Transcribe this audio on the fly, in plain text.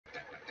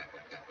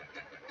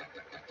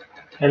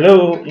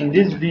Hello, in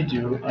this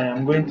video I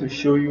am going to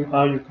show you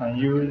how you can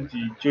use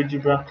the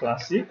Geogebra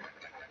Classic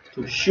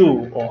to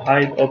show or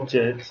hide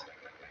objects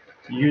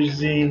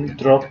using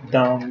drop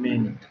down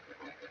menu.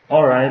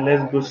 Alright,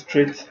 let's go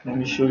straight. Let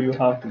me show you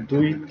how to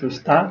do it. To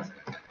start,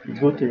 you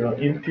go to your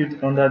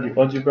input under the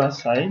algebra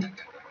side,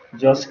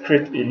 just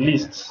create a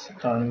list. You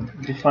can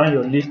define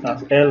your list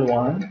as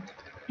L1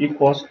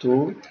 equals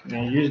to,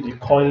 then use the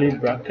curly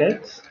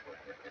brackets.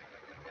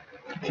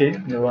 Okay,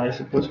 no, I'm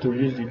supposed to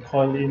use the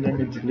curly. Let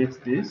me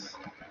delete this.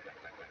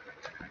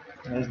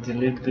 Let's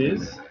delete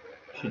this.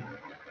 Okay,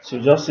 so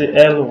just say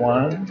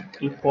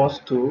L1 equals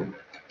to,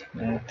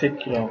 then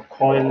take your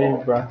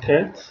curly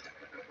bracket,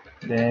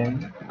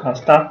 then you can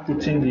start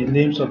putting the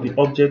names of the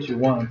object you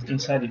want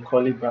inside the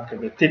curly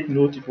bracket. But take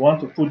note, if you want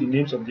to put the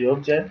names of the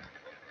object,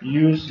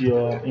 use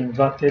your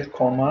inverted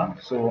comma.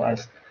 So I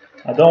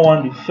don't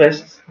want the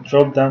first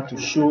drop down to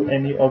show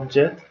any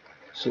object,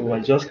 so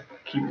I just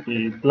keep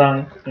a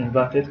blank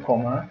inverted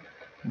comma.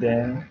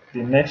 Then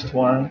the next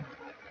one,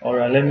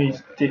 alright, let me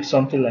take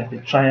something like a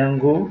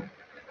triangle.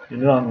 You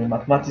know, I'm a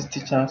mathematics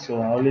teacher,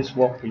 so I always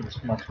work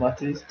with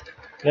mathematics.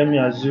 Let me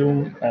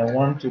assume I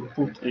want to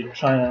put a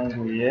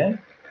triangle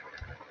here.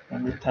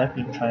 Let me type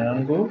in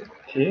triangle.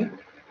 Okay,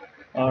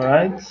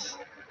 alright,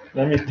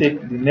 let me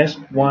take the next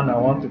one I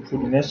want to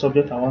put, the next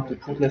object I want to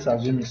put, let's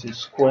assume it's a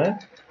square.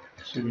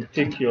 So you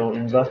take your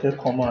inverted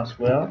comma as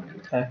well,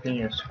 type in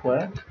your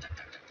square.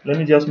 Let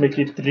me just make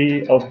it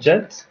 3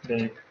 objects,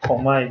 then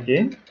comma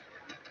again.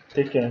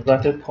 Take your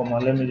inverted comma.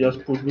 Let me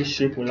just put which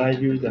shape will I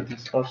use that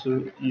is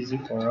also easy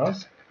for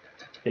us.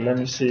 Okay, let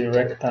me say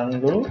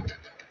rectangle.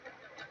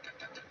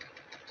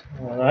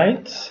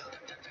 Alright.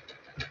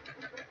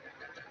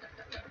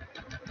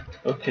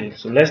 Okay,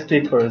 so let's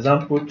take for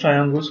example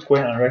triangle,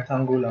 square and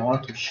rectangle. I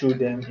want to show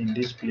them in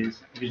this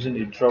place using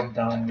a drop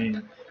down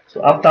menu.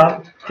 So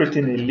after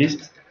creating a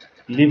list,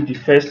 leave the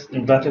first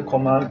inverted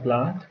comma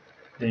blank,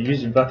 then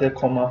use inverted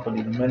comma for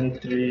the remaining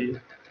 3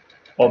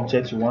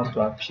 objects you want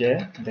to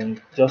appear.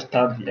 Then just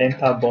tap the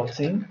enter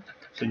button,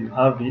 so you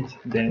have it.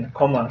 Then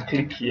come and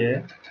click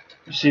here.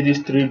 You see these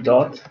 3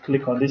 dots,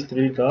 click on these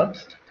 3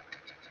 dots.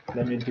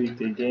 Let me do it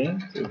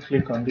again. So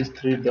click on these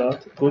 3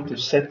 dots, go to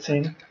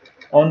setting.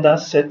 Under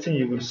setting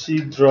you will see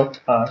draw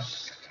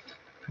as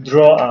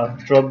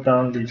drop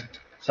down list.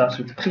 So as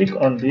you click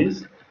on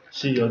this,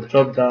 see your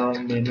drop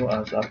down menu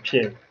has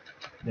appeared.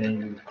 Then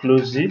you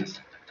close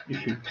it.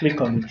 If you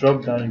click on the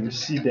drop down, you will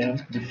see them.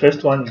 The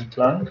first one is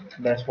blank,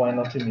 that's why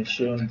nothing is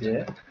shown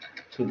there.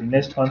 So the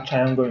next one,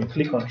 triangle, you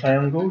click on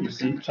triangle, you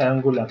see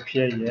triangle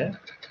appear here.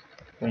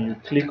 When you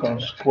click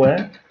on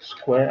square,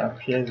 square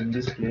appears in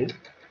this place.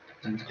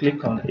 You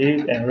click on A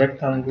and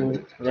rectangle,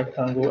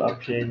 rectangle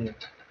appear here.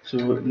 So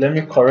let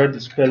me correct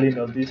the spelling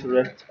of this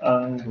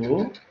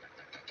rectangle.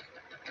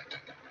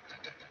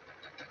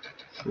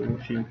 So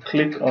if you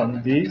click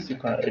on this, you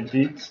can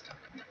edit.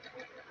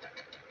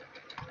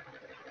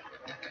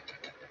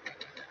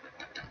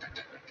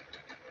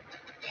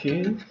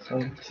 Okay,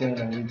 something,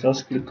 and you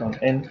just click on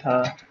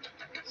enter.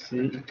 See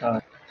it.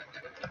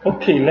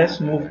 Okay, let's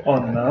move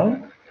on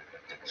now.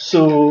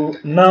 So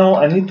now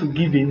I need to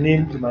give a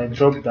name to my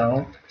drop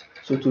down.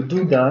 So to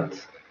do that,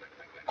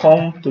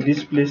 come to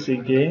this place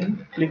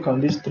again, click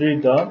on these 3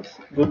 dots,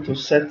 go to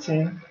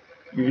setting.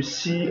 You will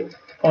see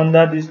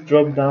under this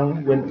drop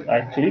down, when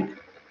I click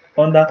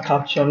under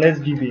caption, let's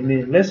give a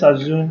name. Let's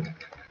assume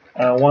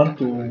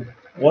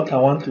what I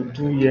want to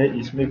do here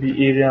is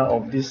maybe area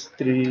of these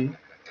 3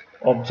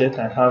 objects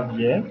I have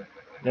here.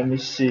 Let me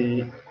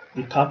see,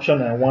 the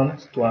caption I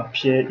want to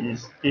appear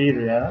is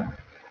area.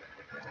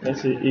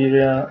 Let's say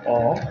area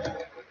of,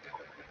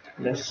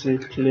 let's say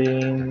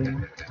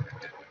plane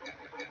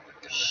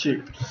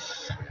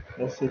shapes.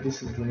 Let's say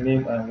this is the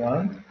name I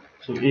want.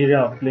 So area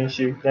of plane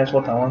shape, that's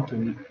what I want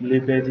to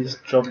label this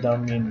drop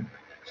down menu.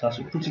 So as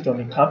you put it on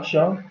the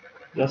caption,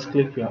 just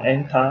click your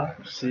enter.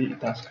 You see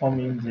it has come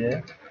in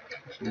there.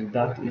 So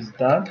that is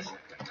that.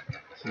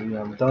 So you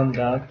have done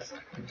that.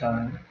 You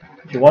can,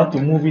 if you want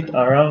to move it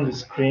around the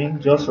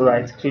screen, just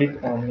right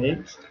click on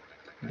it,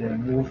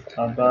 then move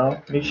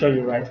about. Make sure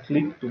you right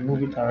click to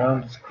move it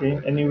around the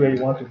screen anywhere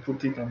you want to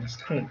put it on the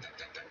screen.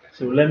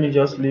 So let me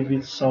just leave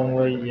it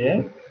somewhere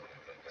here.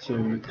 So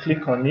you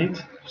click on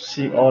it,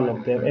 see all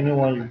of them.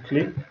 Anyone you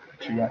click,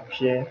 it will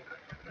appear,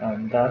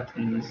 and that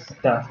is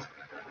that.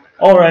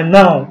 Alright,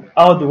 now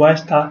how do I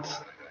start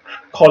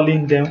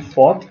calling them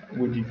forth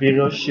with the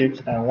various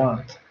shapes I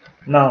want?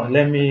 Now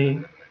let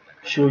me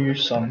show you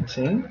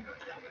something.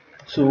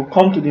 So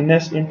come to the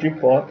next input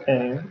port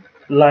and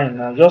line.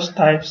 Now just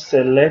type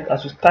select.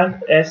 As you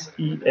type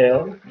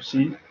SEL, you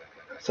see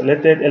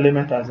selected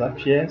element has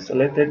appeared,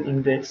 selected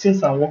index.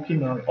 Since I'm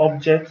working on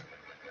object,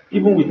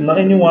 even with not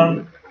any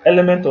one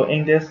element or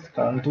index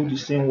can do the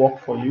same work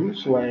for you.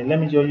 So let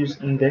me just use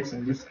index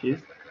in this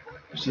case.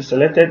 You see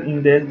selected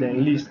index,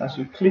 then list. As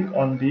you click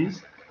on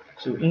this,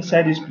 so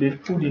inside this place,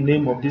 put the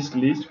name of this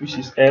list, which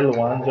is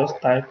L1. Just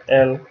type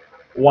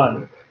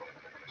L1.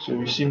 So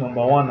you see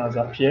number 1 has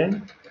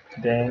appeared.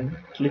 Then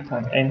click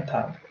on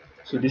enter.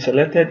 So the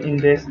selected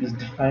index is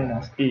defined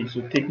as A.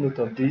 So take note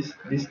of this.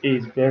 This A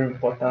is very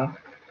important,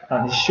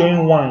 and it's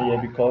showing 1 here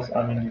because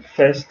I'm in the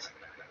first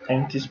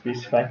empty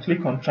space. If I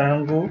click on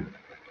triangle,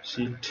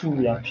 see 2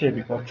 will appear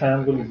because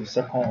triangle is the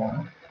second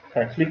one. If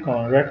I click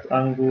on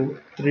rectangle,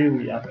 3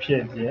 will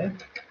appear there.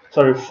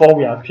 Sorry, 4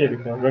 will appear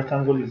because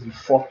rectangle is the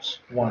fourth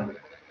one,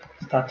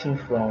 starting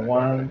from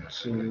 1,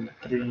 2,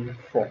 3,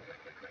 4.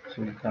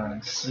 So you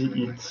can see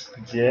it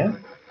there.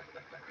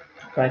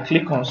 If I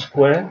click on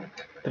square,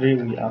 3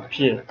 will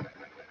appear.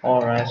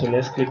 Alright, so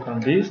let's click on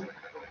this.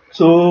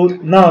 So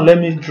now let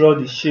me draw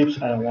the shapes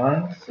I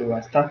want. So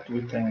I start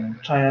with a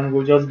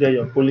triangle. Just get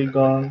your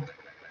polygon.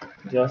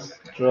 Just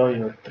draw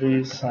your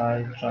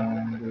 3-side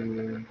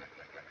triangle.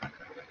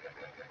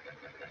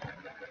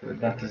 So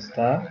that is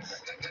that.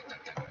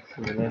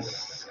 So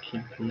let's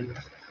keep it.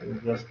 So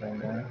just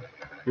like that.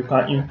 You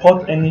can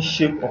import any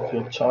shape of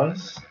your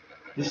choice.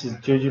 This is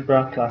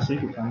Geogebra Classic.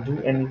 You can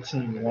do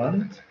anything you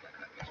want.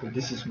 So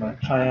this is my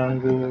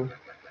triangle,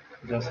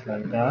 just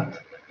like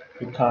that.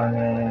 You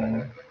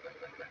can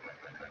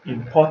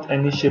import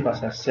any shape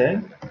as I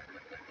said.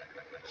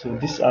 So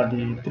these are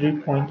the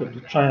 3 points of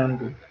the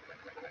triangle.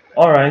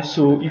 Alright,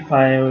 so if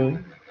I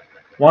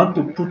want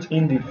to put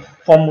in the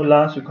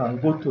formulas, you can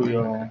go to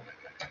your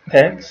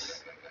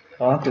text.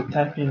 If I want to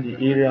type in the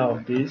area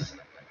of this,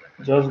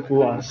 just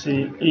go and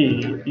say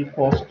A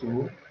equals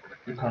to,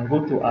 you can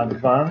go to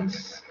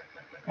advanced.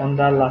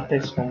 Under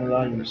latex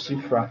formula you see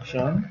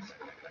fractions.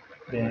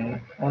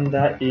 Then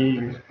under A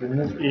you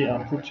remove A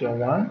and put your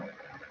 1.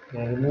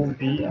 Then remove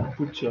B and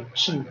put your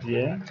 2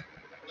 there.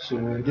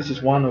 So this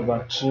is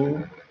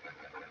 1/2.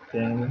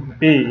 Then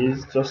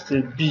base, just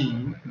say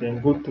B,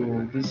 then go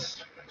to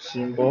this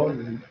symbol,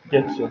 you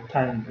get your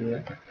time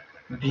there,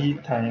 B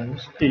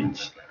times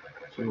H.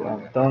 So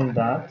I've done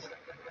that.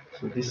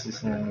 So this is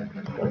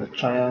for the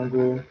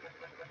triangle.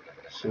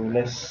 So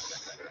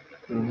let's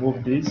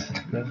remove this,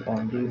 let's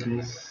undo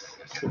this.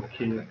 It's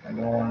okay, I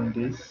don't want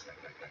this.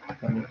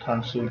 Let me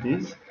cancel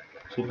this.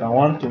 So if I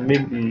want to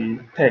make the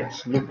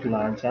text look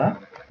larger,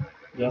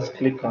 just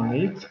click on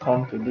it,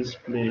 come to this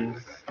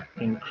place,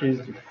 increase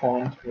the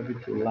font maybe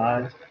to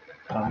large,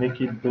 and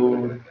make it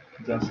bold,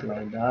 just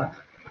like that.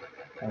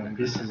 And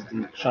this is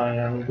the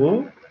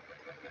triangle.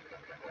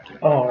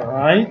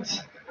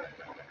 Alright,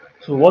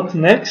 so what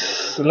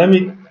next? So let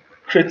me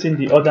create in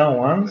the other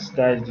ones,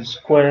 that is the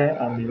square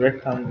and the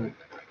rectangle.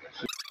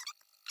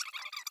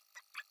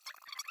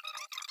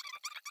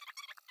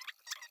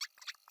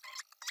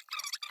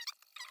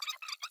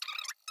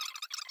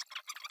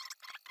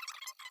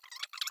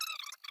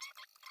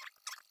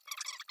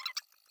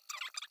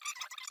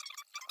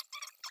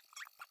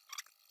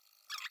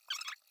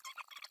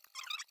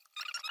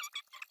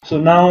 So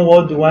now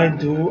what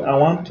do? I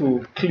want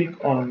to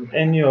click on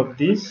any of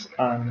these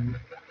and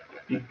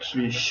it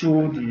will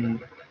show the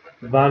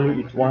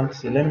value it wants.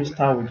 So let me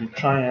start with the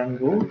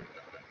triangle.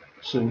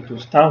 So to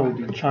start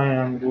with the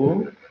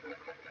triangle,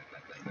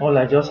 all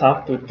I just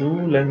have to do,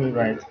 let me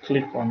right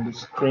click on the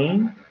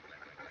screen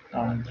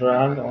and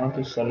drag. I want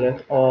to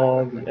select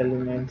all the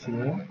elements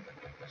here.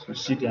 So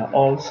see they are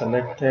all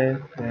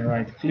selected. Then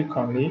right click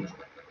on it,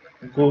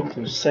 go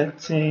to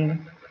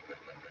setting,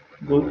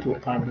 go to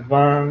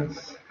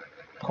advanced,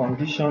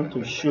 condition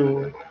to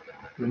show.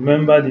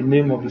 Remember the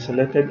name of the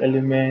selected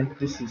element.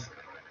 This is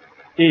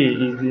A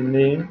is the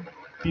name,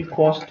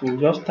 equals to,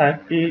 just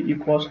type A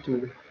equals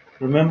to,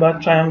 remember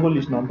triangle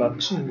is number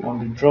 2 on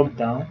the drop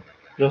down,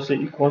 just say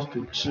equals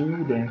to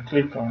 2, then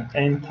click on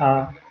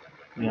enter.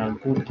 We are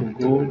good to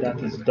go,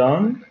 that is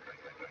done.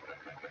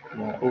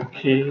 We are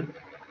okay.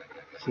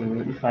 So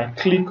if I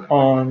click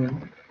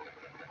on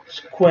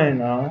square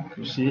now,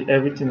 you see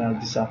everything has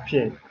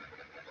disappeared.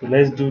 So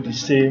let's do the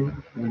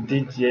same we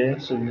did here.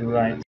 So you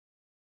write.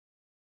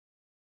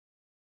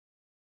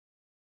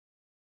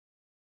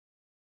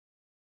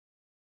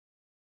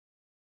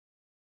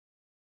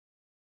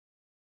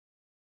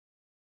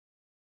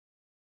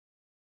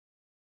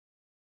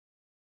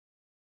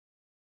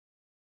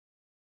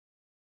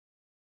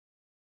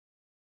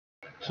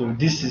 So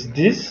this is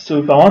this. So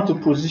if I want to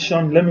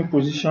position, let me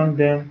position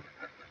them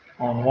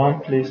on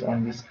one place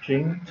on the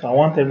screen. So I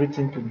want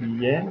everything to be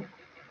here.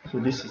 So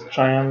this is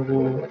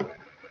triangle.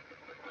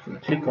 So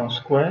click on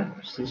square.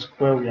 See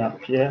square will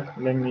appear.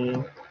 Let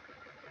me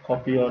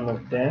copy all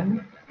of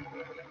them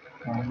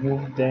and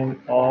move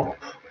them up.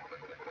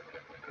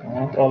 I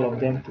want all of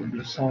them to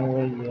be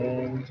somewhere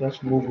here.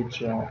 Just move with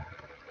your.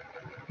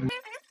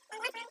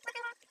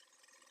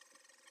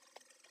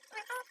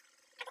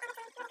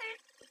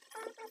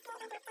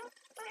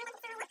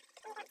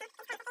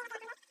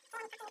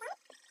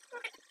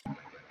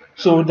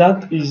 So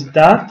that is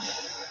that.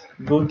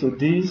 Go to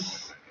this.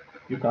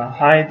 You can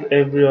hide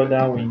every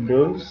other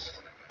windows.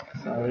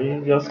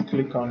 Sorry, just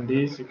click on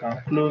this. You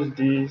can close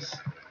this.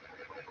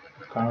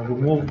 You can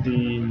remove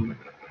the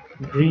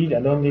grid.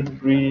 I don't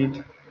need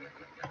grid.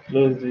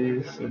 Close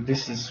this. So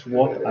this is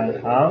what I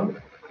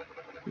have.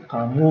 You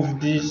can move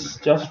this.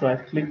 Just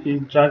right click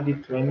it, drag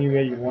it to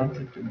anywhere you want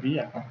it to be.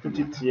 I can put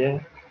it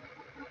here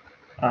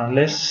and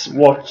let's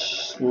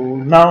watch. So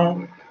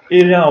now,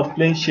 area of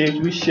plane shapes,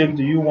 which shape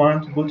do you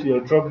want? Go to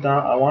your drop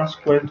down. I want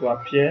square to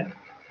appear.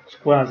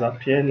 Square has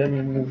appeared. Let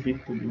me move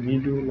it to the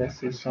middle, let's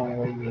say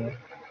somewhere here.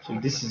 So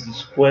this is the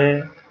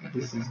square,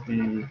 this is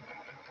the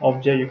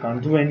object. You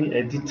can do any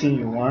editing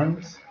you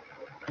want.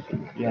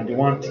 You are the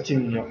one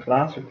teaching in your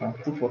class. You can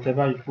put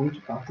whatever you put.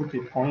 You can put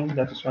a point.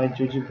 That is why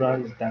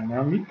Geogebra is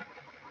dynamic.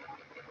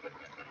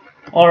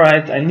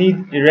 Alright, I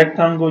need a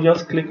rectangle.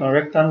 Just click on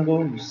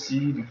rectangle. You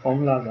see the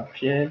formula has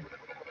appeared.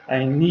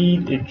 I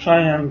need a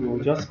triangle.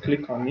 Just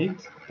click on it.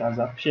 It has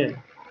appeared.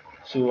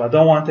 So I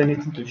don't want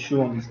anything to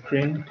show on the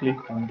screen.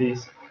 Click on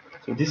this.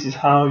 So this is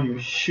how you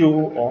show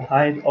or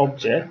hide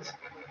objects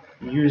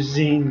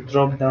using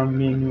drop down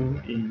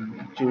menu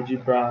in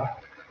Geogebra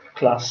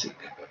Classic.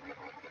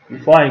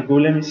 Before I go,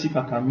 let me see if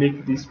I can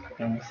make this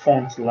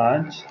font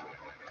large.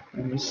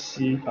 Let me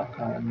see if I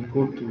can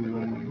go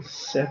to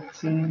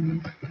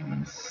setting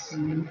and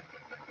see.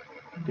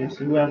 This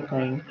is where I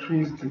can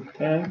increase the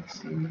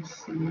text. Let me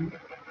see.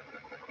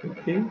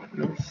 Okay,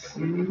 let's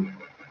see.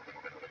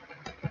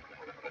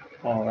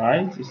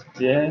 Alright, it's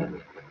there.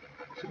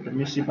 So let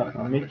me see if I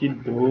can make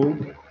it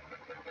bold.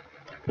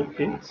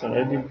 Okay, it's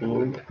already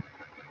bold.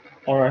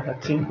 Alright, I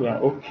think we are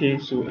okay.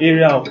 So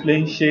area of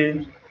plane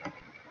shape,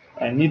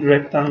 I need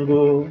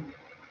rectangle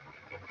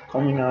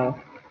coming out.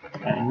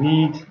 I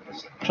need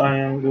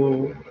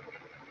triangle.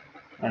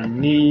 I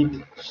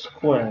need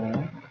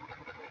square.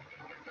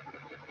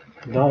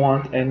 I don't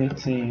want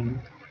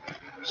anything.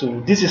 So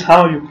this is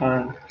how you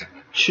can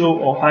show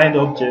or hide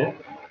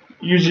object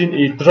using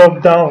a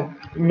drop down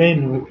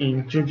menu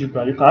in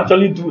Geogebra. You can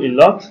actually do a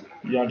lot.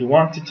 You are the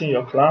one teaching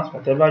your class,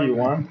 whatever you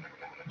want.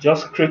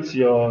 Just create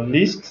your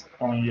list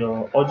on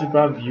your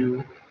algebra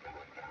view.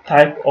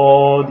 Type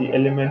all the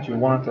elements you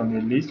want on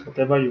the list,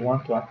 whatever you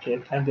want to appear,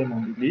 type them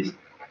on the list.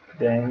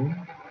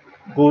 Then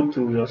go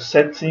to your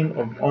setting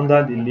of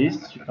under the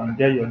list. You can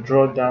get your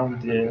draw down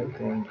there.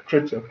 Then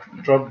create your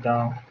drop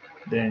down.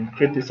 Then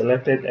create a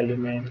selected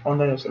element.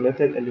 Under your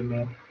selected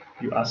element,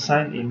 you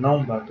assign a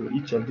number to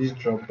each of these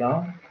drop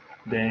down.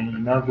 Then you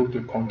now go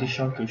to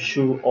condition to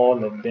show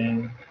all of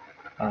them,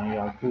 and you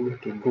are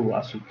good to go.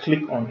 As you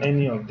click on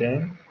any of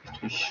them,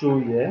 it will show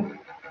here.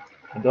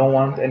 I don't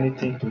want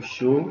anything to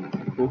show.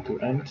 You go to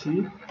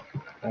empty.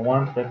 I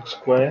want red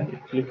square. You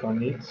click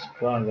on it.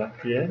 Square has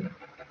appeared.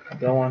 I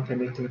don't want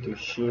anything to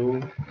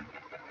show.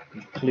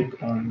 You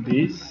click on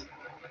this.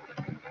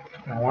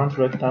 I want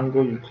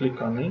rectangle. You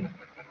click on it.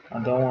 I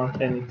don't want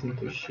anything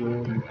to show.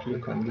 You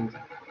click on this.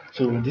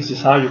 So this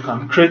is how you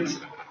can create.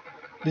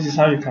 This is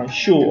how you can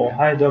show or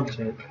hide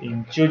object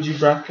in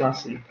Geogebra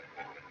Classic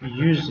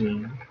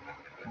using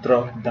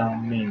drop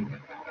down menu.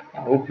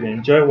 I hope you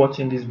enjoy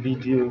watching this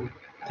video.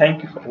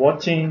 Thank you for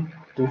watching.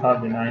 Do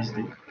have a nice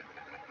day.